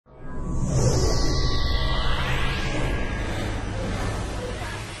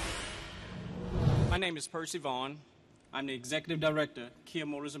name is Percy Vaughn. I'm the Executive Director, Kia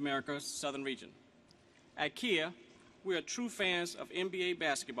Motors America Southern Region. At Kia, we are true fans of NBA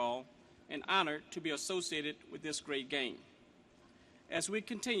basketball and honored to be associated with this great game. As we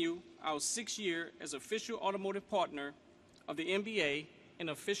continue our 6th year as official automotive partner of the NBA and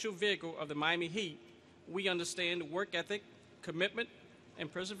official vehicle of the Miami Heat, we understand work ethic, commitment,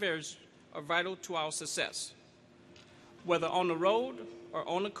 and perseverance are vital to our success. Whether on the road or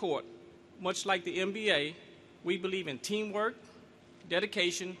on the court, much like the NBA, we believe in teamwork,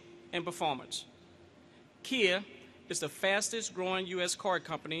 dedication, and performance. Kia is the fastest growing U.S. car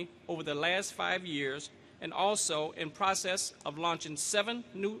company over the last 5 years and also in process of launching 7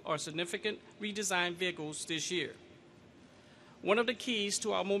 new or significant redesigned vehicles this year. One of the keys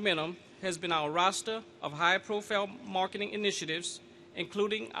to our momentum has been our roster of high-profile marketing initiatives,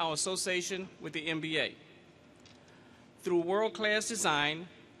 including our association with the NBA. Through world-class design,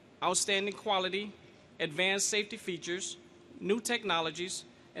 outstanding quality, advanced safety features, new technologies,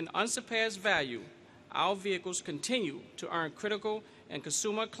 and unsurpassed value, our vehicles continue to earn critical and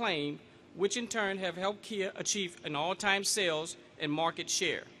consumer acclaim, which in turn have helped Kia achieve an all-time sales and market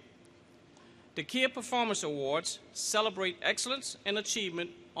share. The Kia Performance Awards celebrate excellence and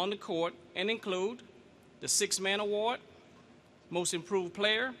achievement on the court and include the Six-Man Award, Most Improved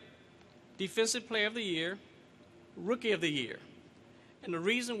Player, Defensive Player of the Year, Rookie of the Year. And the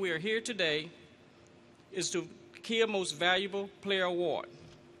reason we are here today is the Kia Most Valuable Player Award.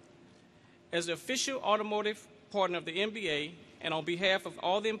 As the official automotive partner of the NBA, and on behalf of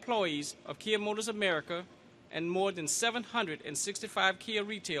all the employees of Kia Motors America and more than 765 Kia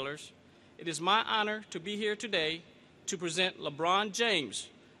retailers, it is my honor to be here today to present LeBron James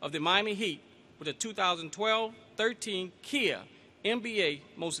of the Miami Heat with the 2012-13 Kia NBA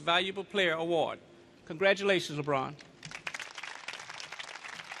Most Valuable Player Award. Congratulations, LeBron.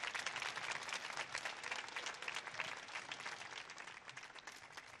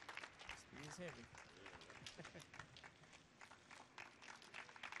 He's heavy.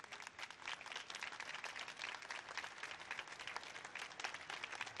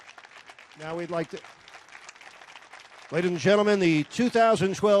 Now we'd like to, ladies and gentlemen, the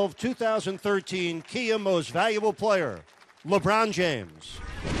 2012-2013 Kia Most Valuable Player, LeBron James.